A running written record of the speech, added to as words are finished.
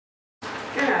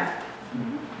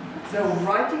So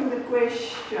writing the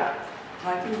question.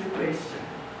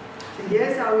 So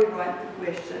here's how we write the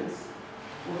questions.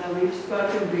 Although we've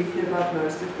spoken briefly about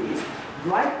most of these.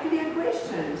 Write clear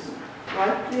questions.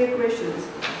 Write clear questions.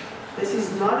 This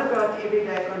is not about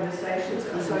everyday conversations.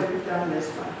 I'm sorry we've done this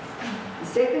one. The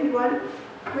second one,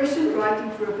 question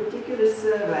writing for a particular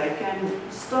survey can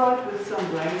start with some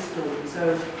brainstorming.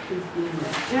 So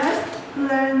just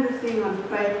plan the thing on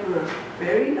paper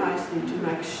very nicely to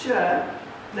make sure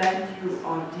that you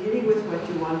are dealing with what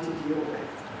you want to deal with.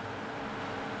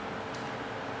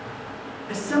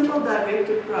 A simple direct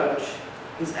approach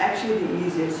is actually the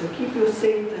easiest, so keep your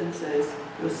sentences,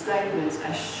 your statements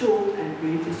as short and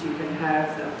brief as you can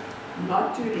have them,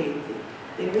 not too lengthy.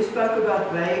 Then we spoke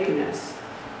about vagueness,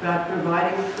 about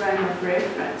providing a frame of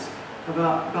reference,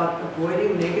 about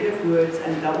avoiding negative words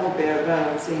and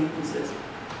double-barreled sentences,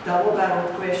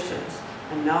 double-barreled questions,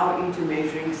 and now into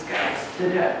measuring scales.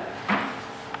 Today.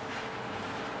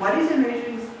 What is a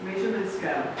measurement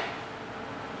scale?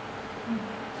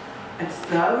 It's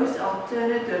those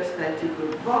alternatives that you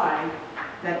provide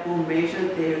that will measure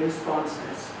their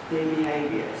responses, their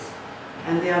behaviors.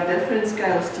 And there are different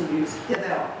scales to use. Here they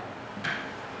are.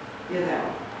 Here they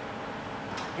are.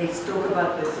 Let's talk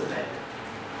about this a bit.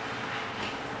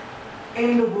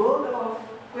 In the world of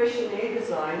questionnaire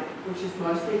design, which is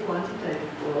mostly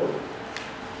quantitative world,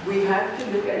 we have to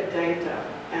look at data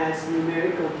as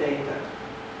numerical data.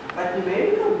 But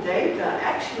numerical data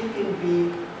actually can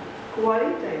be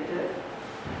qualitative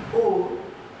or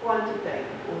quantitative,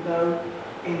 although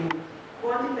in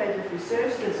quantitative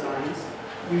research designs,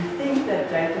 you think that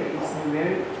data is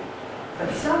numerical.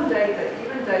 But some data,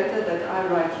 even data that I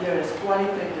write here as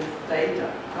qualitative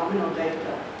data, nominal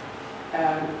data,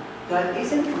 that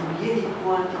isn't really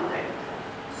quantitative.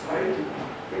 Sorry to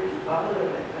get you bubble a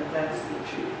bit, but that's the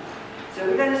truth. So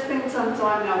we're going to spend some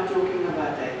time now talking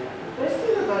about data. The first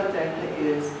thing about data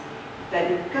is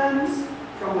that it comes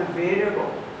from a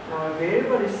variable. Now a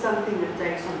variable is something that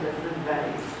takes on different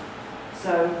values.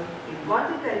 So in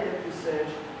quantitative research,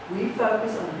 we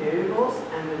focus on variables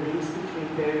and the links between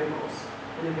variables.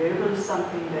 And a variable is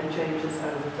something that changes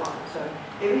over time. So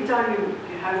every time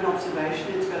you have an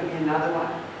observation, it's going to be another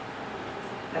one.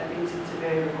 That means it's a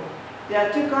variable. There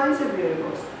are two kinds of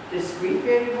variables, discrete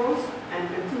variables and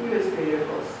continuous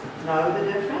variables. Know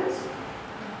the difference?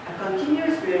 A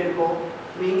continuous variable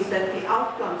means that the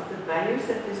outcomes, the values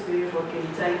that this variable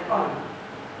can take on,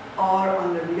 are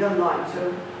on the real line.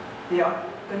 So there are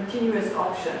continuous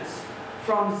options.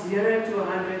 From 0 to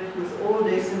 100 with all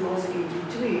decimals in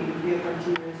between would be a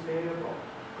continuous variable,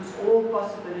 because all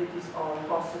possibilities are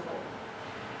possible.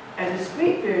 A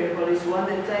discrete variable is one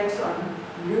that takes on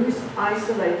loose,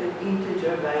 isolated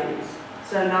integer values.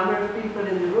 So a number of people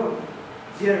in the room,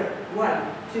 0,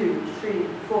 1, 2, 3,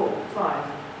 4,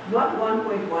 5, not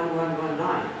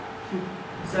 1.1119.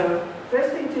 So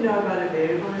first thing to know about a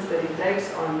variable is that it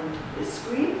takes on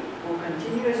discrete or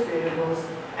continuous variables,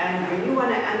 and when you want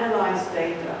to analyze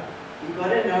data, you've got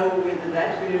to know whether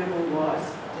that variable was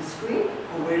discrete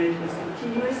or whether it was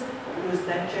continuous, because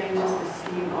that changes the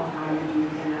scheme of how you do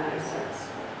the analysis.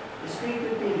 Discrete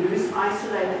would be loose,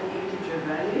 isolated integer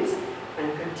values,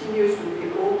 and continuous would be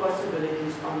all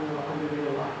possibilities on the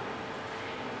real line.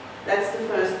 That's the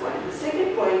first point. The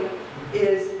second point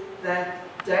is that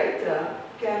data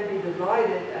can be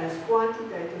divided as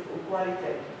quantitative or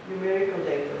qualitative, numerical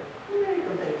data.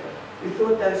 Numerical data. We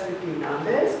thought those would be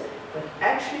numbers, but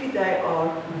actually they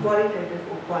are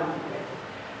qualitative or quantitative.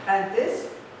 And this,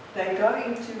 they go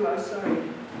into, oh sorry,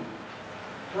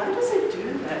 why does it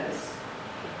do this?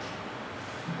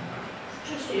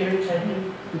 Just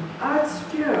irritating. Oh, it's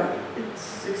pure. It's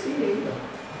succeeding.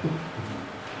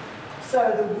 So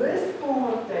the worst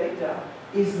form of data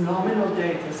is nominal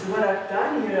data. So what I've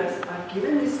done here is I've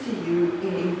given this to you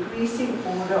in increasing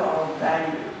order of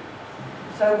value.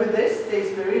 So with this,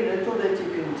 there's very little that you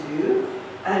can do.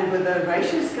 And with a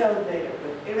ratio scale data,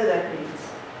 whatever that means,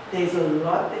 there's a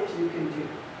lot that you can do.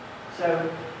 So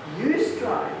you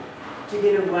strive to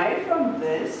get away from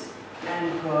this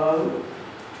and go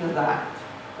to that.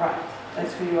 Right,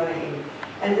 that's where you want to aim.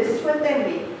 And this is what they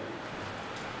mean.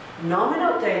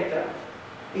 Nominal data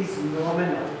is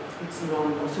nominal. It's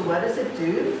nominal. So what does it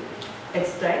do?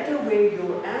 It's data where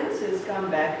your answers come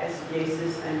back as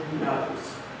yeses and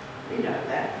nos. We know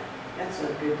that. That's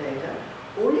not good data.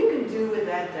 All you can do with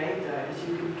that data is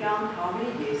you can count how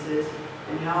many yeses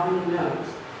and how many nos.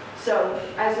 So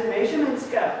as a measurement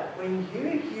scale, when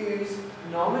you use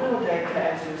nominal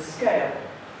data as your scale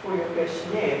for your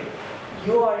questionnaire,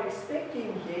 you are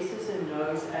expecting yeses and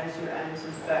nos as your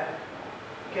answers back.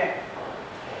 Okay.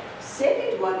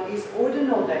 Second one is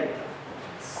ordinal data.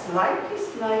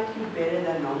 slightly better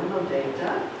than nominal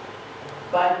data,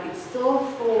 but it still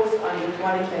falls under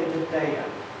qualitative data.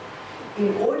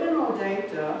 In ordinal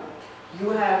data, you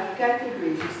have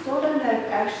categories. You still don't have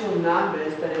actual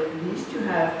numbers, but at least you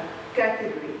have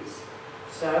categories.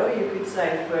 So you could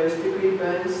say first degree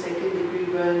burns, second degree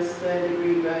burns, third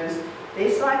degree burns.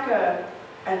 There's like a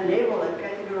level, a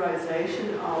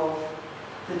categorization of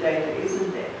the data,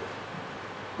 isn't there?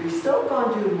 We still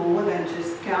can't do more than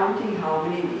just counting how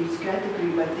many in each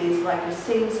category, but there's like a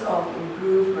sense of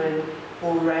improvement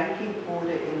or ranking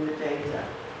order in the data.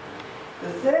 The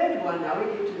third one, now we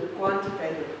get to the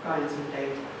quantitative kinds of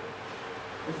data.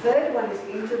 The third one is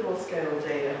interval scale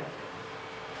data.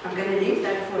 I'm going to leave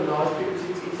that for last because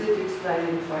it's easier to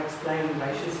explain if I explain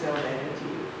ratio scale data to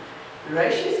you. The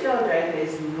ratio scale data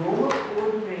is normal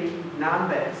ordinary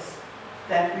numbers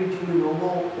that we do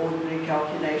normal ordinary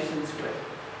calculations with.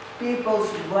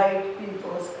 People's weight,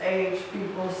 people's age,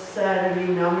 people's salary,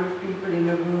 number of people in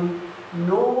a room,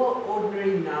 normal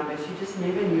ordinary numbers. You just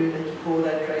never knew that you call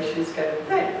that ratio scale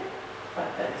data, but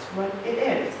that's what it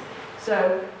is.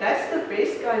 So that's the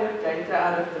best kind of data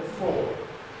out of the four.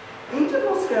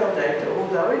 Interval scale data,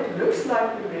 although it looks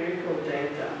like numerical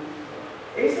data,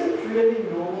 isn't really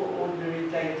normal ordinary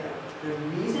data. The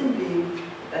reason being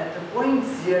that the point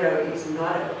 0 is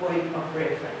not a point of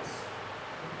reference.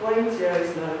 Point 0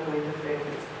 is not a point of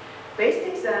reference. Best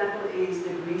example is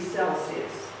degrees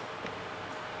Celsius.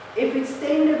 If it's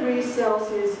 10 degrees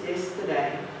Celsius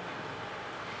yesterday,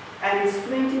 and it's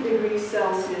 20 degrees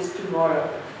Celsius tomorrow,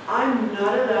 I'm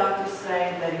not allowed to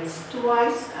say that it's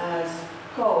twice as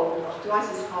cold, or twice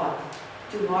as hot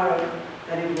tomorrow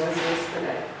than it was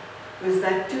yesterday. Because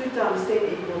that 2 times 10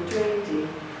 equals 20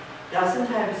 doesn't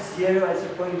have 0 as a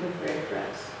point of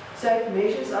reference. So it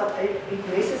messes up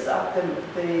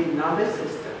the number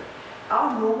system.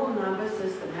 Our normal number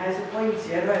system has a point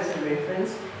 0 as a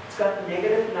reference. It's got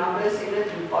negative numbers in it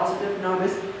and positive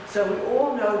numbers, so we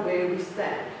all know where we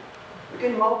stand. We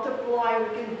can multiply,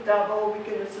 we can double, we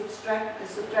can subtract,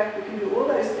 we can do all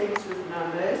those things with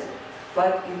numbers,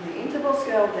 but in the interval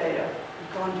scale data,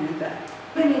 we can't do that.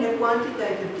 Even in a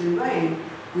quantitative domain,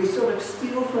 we sort of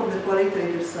steal from the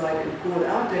qualitative side and call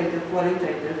our data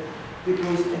qualitative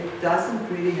because it doesn't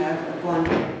really have a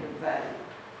quantitative value.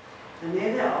 And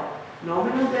there they are.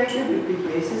 Nominal data would be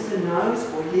yeses and nos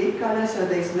or hair color, so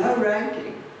there's no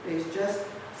ranking. There's just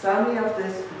so many of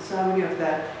this and so many of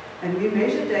that. And we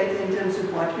measure data in terms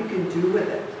of what we can do with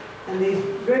it. And there's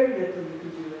very little you can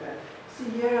do with that. See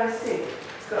here I said,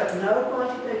 it's got no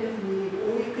quantitative meaning.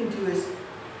 All you can do is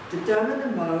determine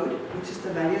the mode, which is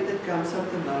the value that comes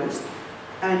up the most,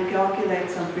 and calculate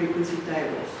some frequency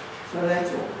tables. So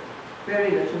that's all.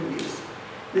 Very little use.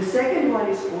 The second one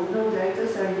is ordinal data.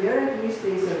 So here at least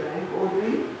there's a rank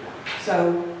ordering.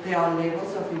 So there are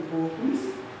levels of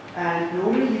importance. And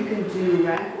normally you can do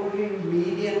rank ordering,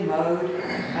 median, mode,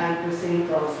 and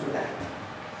percentiles for that.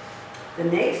 The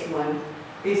next one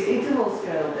is interval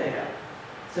scale data.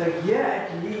 So here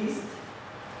at least,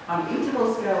 on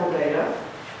interval scale data,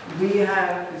 we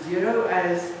have 0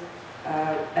 as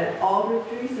an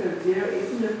arbitrary, so 0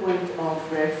 isn't a point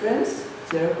of reference.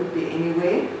 0 could be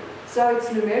anywhere. So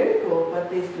it's numerical, but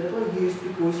there's little use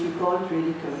because you can't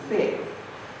really compare.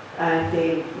 And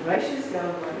then ratio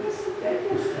scale,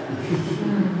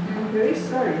 I'm very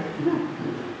sorry.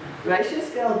 Ratio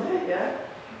scale data,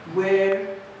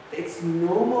 where it's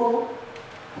normal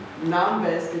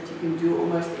numbers that you can do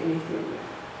almost anything with.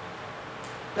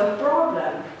 The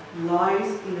problem lies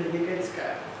in the Likert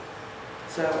scale.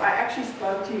 So I actually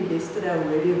spoke to you yesterday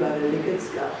already about a Likert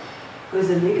scale. Because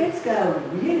the Likert scale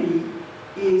really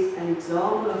is an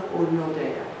example of ordinal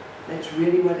data. That's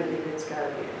really what a Likert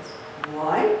scale is.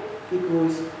 Why?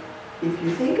 Because if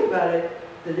you think about it,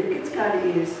 the Likert scale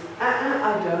is,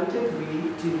 I don't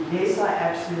agree, to yes, I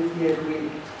absolutely agree.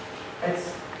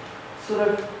 It's sort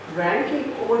of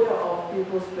ranking order of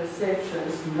people's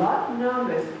perceptions, not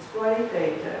numbers, it's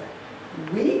qualitative.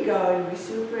 We go and we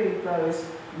superimpose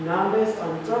numbers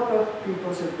on top of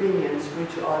people's opinions,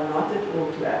 which are not at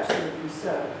all to absolutely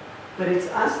so. But it's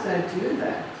us that do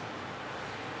that.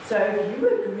 So if you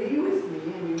agree with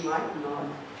me, and you might not,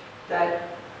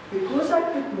 that because I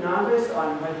put numbers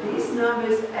on, what these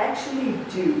numbers actually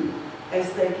do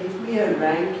is they give me a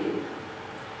ranking.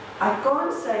 I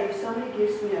can't say if somebody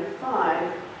gives me a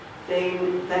 5,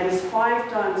 then that is 5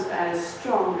 times as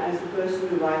strong as the person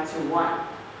who writes a 1.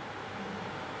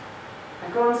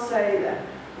 I can't say that,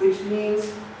 which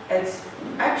means it's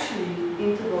actually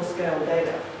interval scale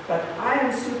data. But I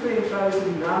am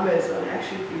superimposing numbers on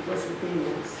actually people's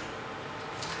opinions.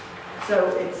 So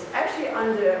it's actually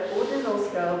under ordinal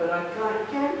scale, but I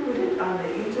can put it under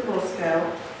interval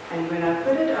scale. And when I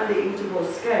put it under interval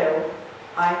scale,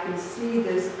 I can see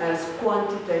this as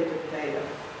quantitative data.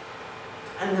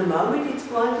 And the moment it's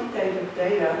quantitative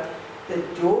data, the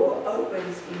door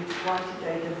opens into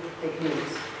quantitative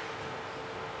techniques.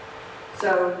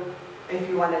 So if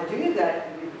you want to do that,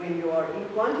 when you are in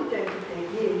quantitative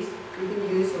techniques, you can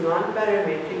use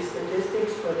non-parametric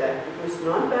statistics for that, because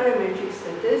non-parametric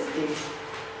statistics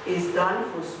is done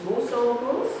for small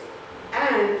samples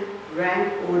and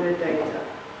rank order data.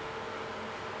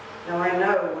 Now I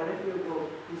know one of you will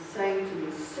be saying to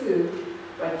me soon,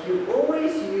 but you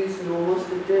always use normal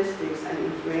statistics and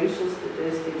inferential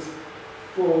statistics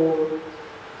for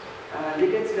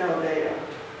Likert scale data.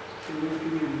 It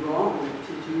would be wrong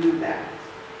to do that.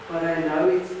 But I know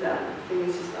it's done. The thing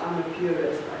is just I'm a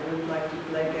purist. I don't like to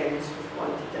play games with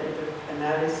quantitative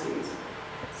analyses.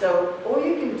 So all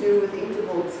you can do with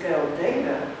interval scale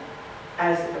data,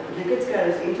 as Likert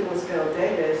scale as interval scale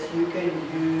data, is you can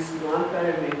use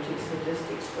non-parametric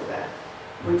statistics for that,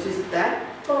 which is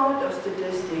that part of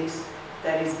statistics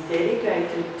that is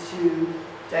dedicated to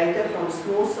data from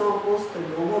small samples. The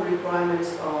normal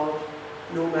requirements of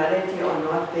normality are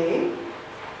not there.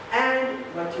 And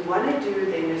what you want to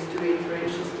do then is do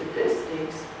inferential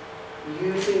statistics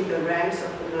using the ranks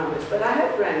of the numbers. But I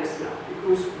have ranks now,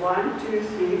 because 1, 2,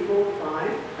 3, 4,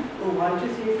 5, or 1,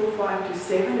 2, 3, 4, 5 to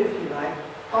 7 if you like,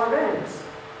 are ranks.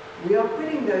 We are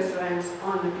putting those ranks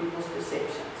on the people's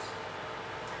perceptions.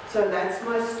 So that's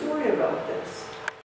my story about this.